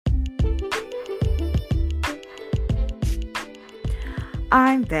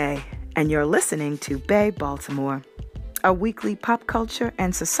I'm Bay, and you're listening to Bay Baltimore, a weekly pop culture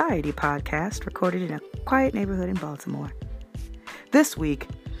and society podcast recorded in a quiet neighborhood in Baltimore. This week,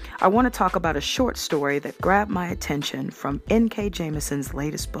 I want to talk about a short story that grabbed my attention from N.K. Jemisin's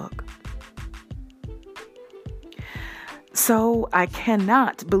latest book. So I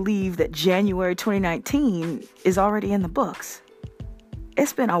cannot believe that January 2019 is already in the books.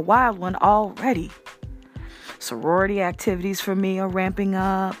 It's been a wild one already. Sorority activities for me are ramping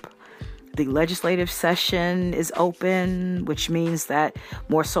up. The legislative session is open, which means that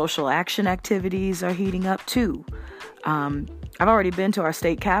more social action activities are heating up too. I've already been to our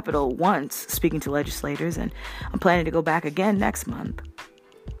state capitol once speaking to legislators, and I'm planning to go back again next month.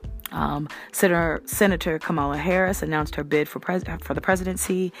 Senator Kamala Harris announced her bid for the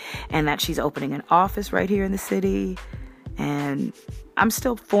presidency and that she's opening an office right here in the city. And I'm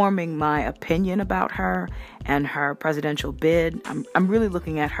still forming my opinion about her and her presidential bid. I'm really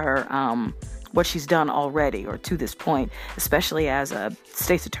looking at her, what she's done already or to this point, especially as a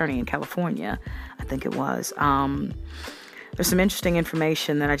state's attorney in California, I think it was. There's some interesting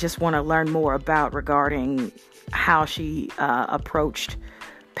information that I just want to learn more about regarding how she approached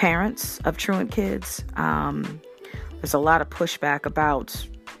parents of truant kids. There's a lot of pushback about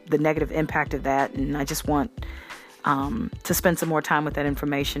the negative impact of that, and I just want to spend some more time with that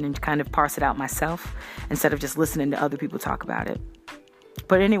information and kind of parse it out myself instead of just listening to other people talk about it.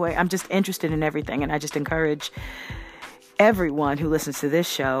 But anyway, I'm just interested in everything, and I just encourage everyone who listens to this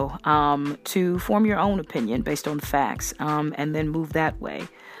show to form your own opinion based on the facts and then move that way.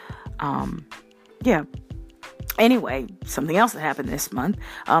 Anyway, something else that happened this month,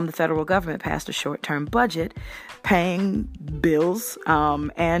 the federal government passed a short-term budget paying bills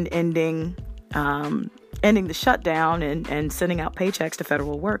and ending the shutdown and sending out paychecks to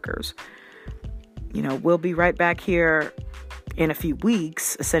federal workers. You know, we'll be right back here in a few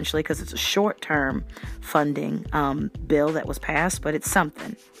weeks, essentially, because it's a short-term funding bill that was passed, but it's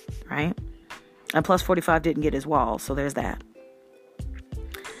something, right? And Plus 45 didn't get his wall, so there's that.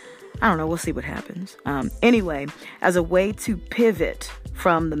 I don't know. We'll see what happens. Anyway, as a way to pivot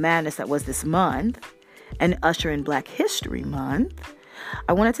from the madness that was this month and usher in Black History Month,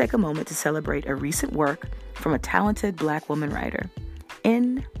 I want to take a moment to celebrate a recent work from a talented Black woman writer,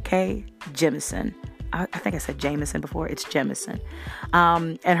 N.K. Jemisin. I think I said Jameson before. It's Jemisin.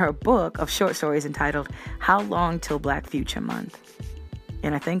 And her book of short stories entitled How Long Till Black Future Month.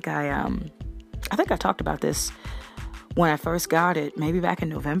 And I think I talked about this when I first got it, maybe back in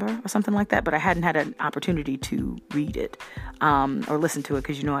November or something like that, but I hadn't had an opportunity to read it or listen to it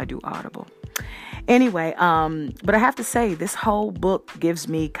because, I do Audible. Anyway, but I have to say, this whole book gives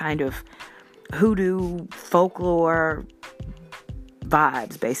me kind of hoodoo folklore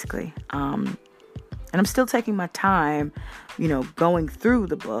vibes, basically. And I'm still taking my time, going through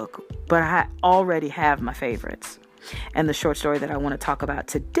the book, but I already have my favorites. And the short story that I want to talk about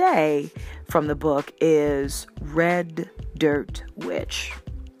today from the book is Red Dirt Witch.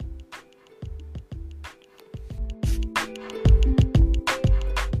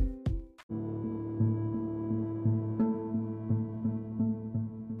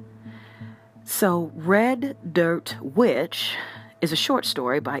 So, Red Dirt Witch is a short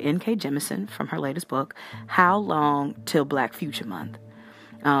story by N.K. Jemisin from her latest book, How Long Till Black Future Month.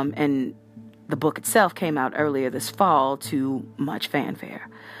 And the book itself came out earlier this fall to much fanfare.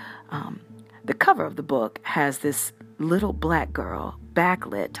 The cover of the book has this little black girl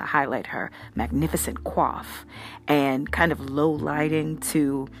backlit to highlight her magnificent coif and kind of low lighting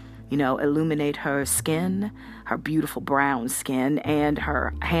to, illuminate her skin, her beautiful brown skin, and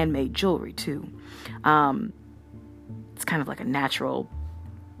her handmade jewelry too. It's kind of like a natural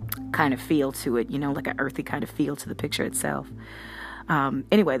kind of feel to it, like an earthy kind of feel to the picture itself.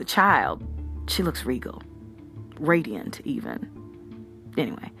 Anyway, the child, she looks regal, radiant even.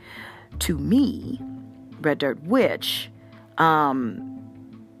 Anyway, to me, Red Dirt Witch,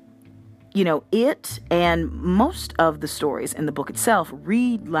 it and most of the stories in the book itself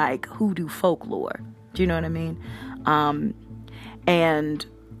read like hoodoo folklore. Do you know what I mean? And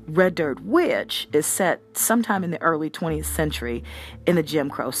Red Dirt Witch is set sometime in the early 20th century in the Jim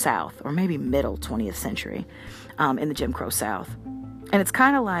Crow South, or maybe middle 20th century in the Jim Crow South. And it's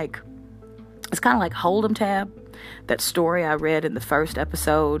kind of like Hold'em Tab, that story I read in the first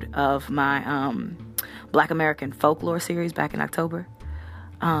episode of my Black American Folklore series back in October.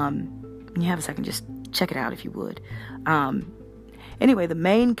 You have a second, just check it out if you would. Anyway, the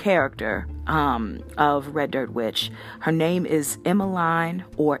main character of Red Dirt Witch, her name is Emmeline,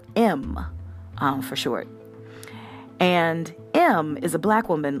 or M for short. And M is a Black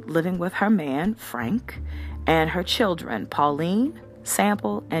woman living with her man, Frank, and her children, Pauline,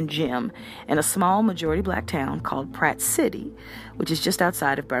 Sample, and Jim in a small majority black town called Pratt City, which is just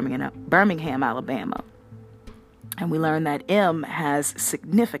outside of Birmingham, Alabama. And we learn that M has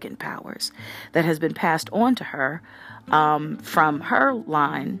significant powers that has been passed on to her from her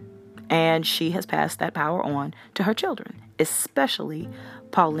line, and she has passed that power on to her children, especially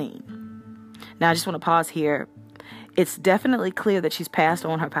Pauline. Now, I just want to pause here. It's definitely clear that she's passed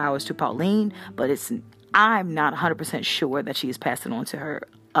on her powers to Pauline, but I'm not 100% sure that she has passed it on to her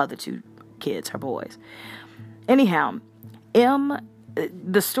other two kids, her boys. Anyhow,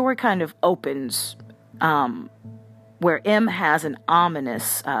 the story kind of opens where M has an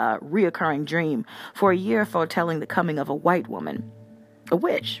ominous, reoccurring dream for a year foretelling the coming of a white woman, a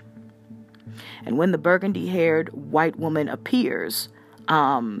witch. And when the burgundy-haired white woman appears,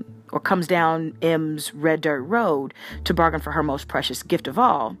 or comes down M's red dirt road to bargain for her most precious gift of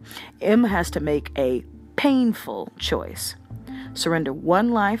all, M has to make a painful choice. Surrender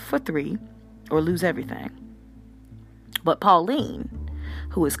one life for 3 or lose everything. But Pauline,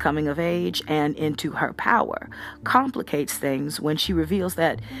 who is coming of age and into her power, complicates things when she reveals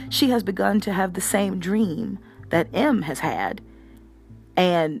that she has begun to have the same dream that M has had,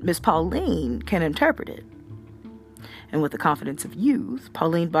 and Miss Pauline can interpret it. And with the confidence of youth,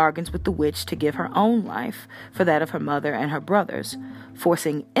 Pauline bargains with the witch to give her own life for that of her mother and her brothers,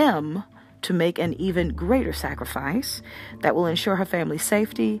 forcing M to make an even greater sacrifice that will ensure her family's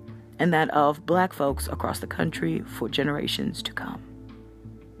safety and that of black folks across the country for generations to come.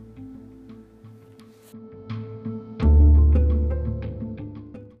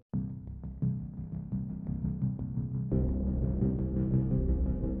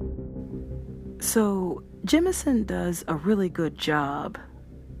 So, Jemison does a really good job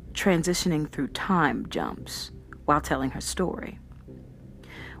transitioning through time jumps while telling her story.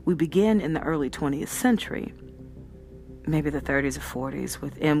 We begin in the early 20th century, maybe the 30s or 40s,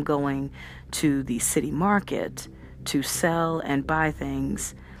 with M going to the city market to sell and buy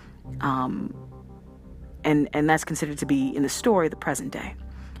things, and that's considered to be, in the story, the present day.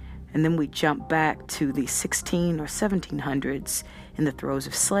 And then we jump back to the 16 or 1700s in the throes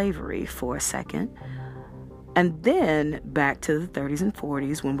of slavery for a second. And then back to the 30s and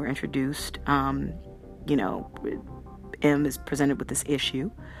 40s when we're introduced, M is presented with this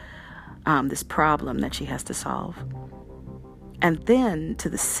issue, this problem that she has to solve. And then to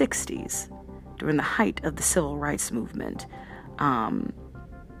the 60s, during the height of the civil rights movement. And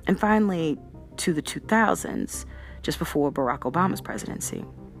finally to the 2000s, just before Barack Obama's presidency.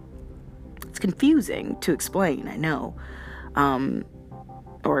 It's confusing to explain, I know,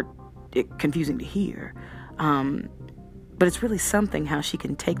 or confusing to hear, but it's really something how she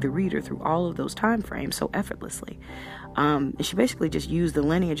can take the reader through all of those time frames so effortlessly. And she basically just used the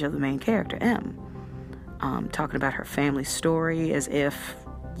lineage of the main character, M, talking about her family story as if,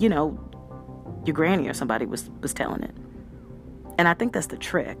 your granny or somebody was telling it. And I think that's the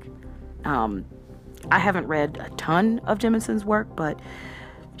trick. I haven't read a ton of Jemison's work, but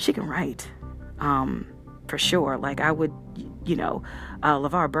she can write, for sure. Like I would,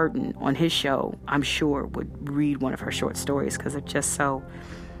 LeVar Burton on his show, I'm sure would read one of her short stories because they're just so,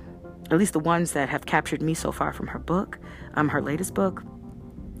 at least the ones that have captured me so far from her book, her latest book,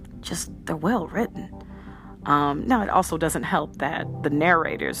 just they're well written. Now, it also doesn't help that the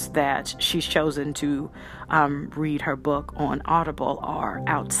narrators that she's chosen to read her book on Audible are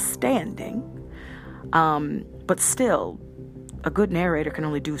outstanding. But still, a good narrator can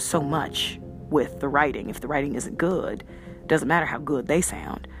only do so much with the writing. If the writing isn't good, it doesn't matter how good they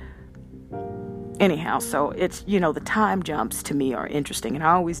sound. Anyhow, so it's, the time jumps to me are interesting. And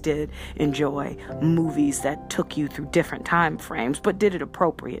I always did enjoy movies that took you through different time frames, but did it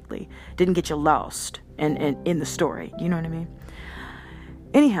appropriately. Didn't get you lost in the story. You know what I mean?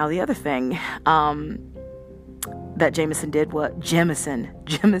 Anyhow, the other thing that Jemison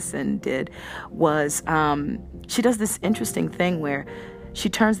did was she does this interesting thing where she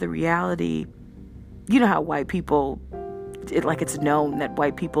turns the reality. You know how white people, it's known that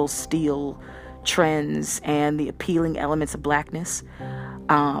white people steal trends and the appealing elements of blackness,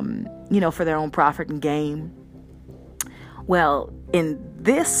 for their own profit and gain. Well, in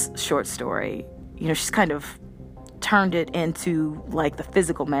this short story, she's kind of turned it into like the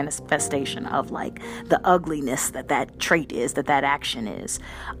physical manifestation of like the ugliness that trait is, that action is.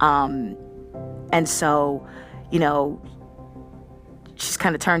 And so, she's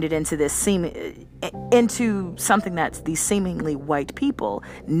kind of turned it into into something that these seemingly white people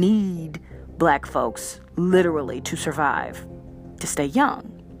need black folks literally to survive, to stay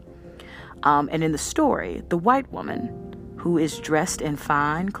young. And in the story, the white woman, who is dressed in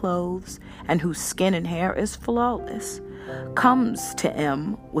fine clothes and whose skin and hair is flawless, comes to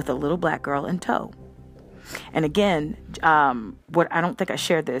M with a little black girl in tow. And again, what I don't think I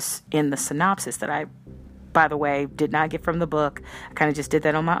shared this in the synopsis that I, by the way, did not get from the book. I kind of just did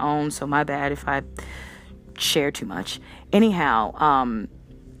that on my own, so my bad if I shared too much. Anyhow,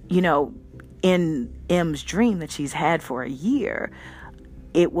 in M's dream that she's had for a year,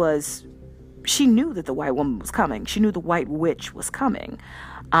 she knew that the white woman was coming. She knew the white witch was coming.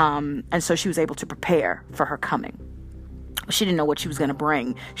 And so she was able to prepare for her coming. She didn't know what she was going to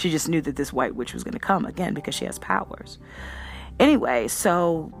bring. She just knew that this white witch was going to come, again, because she has powers. Anyway,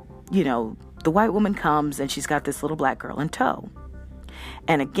 so, the white woman comes and she's got this little black girl in tow.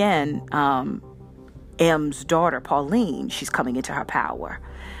 And again, M's daughter, Pauline, she's coming into her power.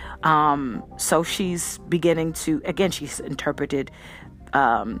 So she's beginning to, again, she's interpreted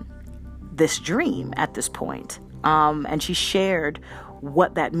this dream at this point. And she shared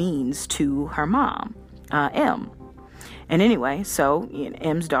what that means to her mom, M. And anyway, so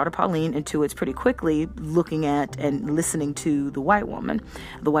M's daughter, Pauline, intuits pretty quickly, looking at and listening to the white woman,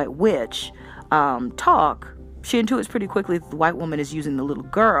 the white witch, talk. She intuits pretty quickly that the white woman is using the little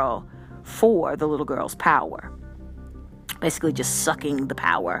girl for the little girl's power. Basically just sucking the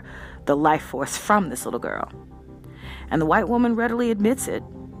power, the life force from this little girl. And the white woman readily admits it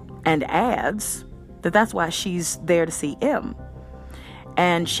and adds that that's why she's there to see M.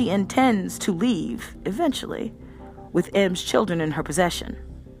 And she intends to leave eventually with M's children in her possession.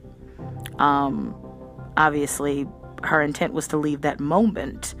 Obviously, her intent was to leave that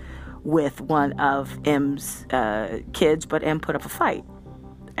moment with one of M's kids, but M put up a fight,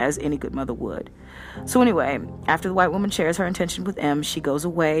 as any good mother would. So anyway, after the white woman shares her intention with M, she goes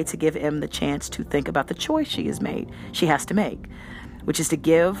away to give M the chance to think about the choice she has to make, which is to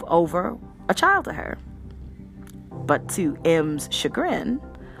give over a child to her. But to M's chagrin,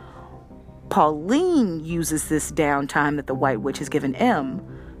 Pauline uses this downtime that the white witch has given M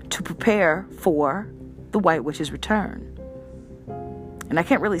to prepare for the white witch's return. And I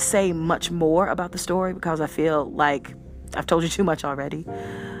can't really say much more about the story because I feel like I've told you too much already.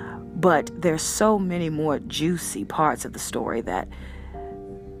 But there's so many more juicy parts of the story that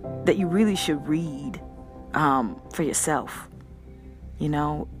you really should read for yourself.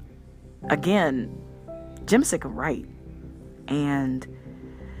 Again, Jemisin can write. And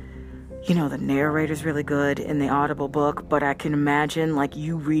the narrator's really good in the Audible book, but I can imagine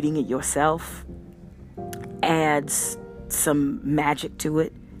you reading it yourself adds some magic to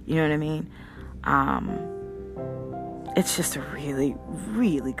it. You know what I mean? It's just a really,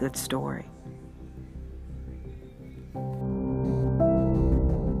 really good story.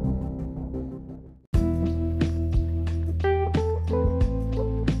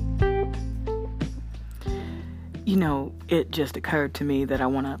 It just occurred to me that I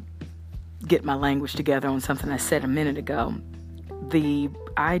want to get my language together on something I said a minute ago. The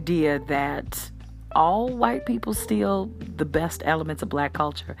idea that all white people steal the best elements of black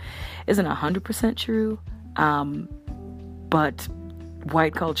culture isn't 100% true. But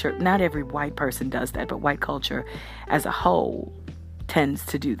white culture, not every white person does that, but white culture as a whole tends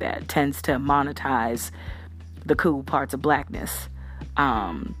to do that, tends to monetize the cool parts of blackness.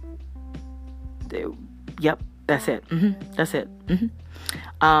 Yep, that's it. That's it.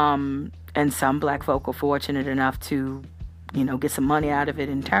 And some black folk are fortunate enough to, get some money out of it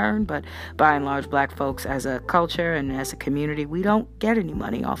in turn. But by and large, black folks as a culture and as a community, we don't get any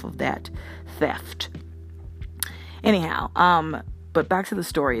money off of that theft. Anyhow, but back to the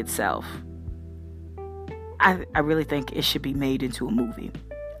story itself. I really think it should be made into a movie.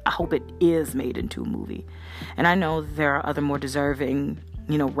 I hope it is made into a movie. And I know there are other more deserving,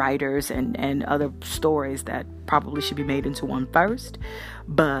 writers and other stories that probably should be made into one first.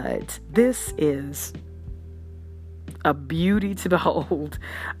 But this is a beauty to behold.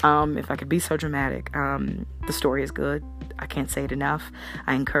 If I could be so dramatic. The story is good. I can't say it enough.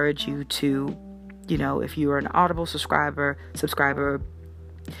 I encourage you to, if you're an Audible subscriber,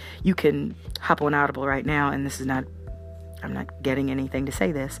 you can hop on Audible right now. And I'm not getting anything to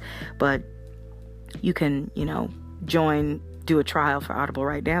say this, but you can, do a trial for Audible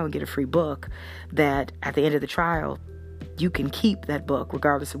right now and get a free book that at the end of the trial, you can keep that book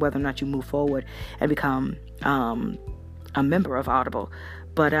regardless of whether or not you move forward and become a member of Audible.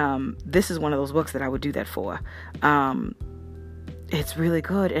 But this is one of those books that I would do that for. It's really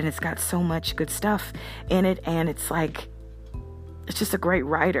good, and it's got so much good stuff in it, and it's just a great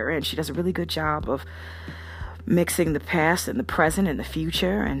writer, and she does a really good job of mixing the past and the present and the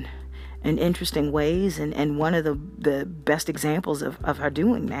future and in interesting ways, and one of the best examples of her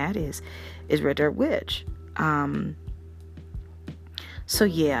doing that is Red Dirt Witch. I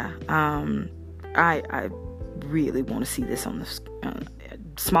really want to see this on the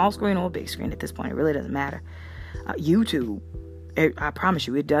small screen or big screen at this point. It really doesn't matter. YouTube, I promise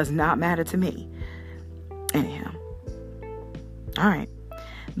you, it does not matter to me. Anyhow. All right.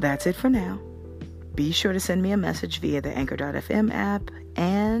 That's it for now. Be sure to send me a message via the Anchor.fm app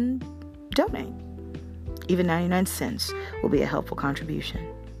and donate. Even 99 cents will be a helpful contribution.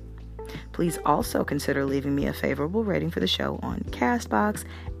 Please also consider leaving me a favorable rating for the show on CastBox,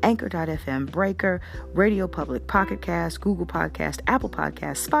 Anchor.fm, Breaker, Radio Public, Pocket Cast, Google Podcast, Apple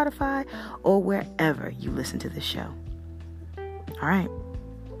Podcast, Spotify, or wherever you listen to this show. All right.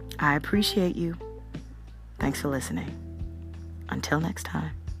 I appreciate you. Thanks for listening. Until next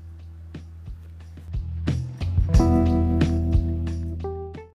time.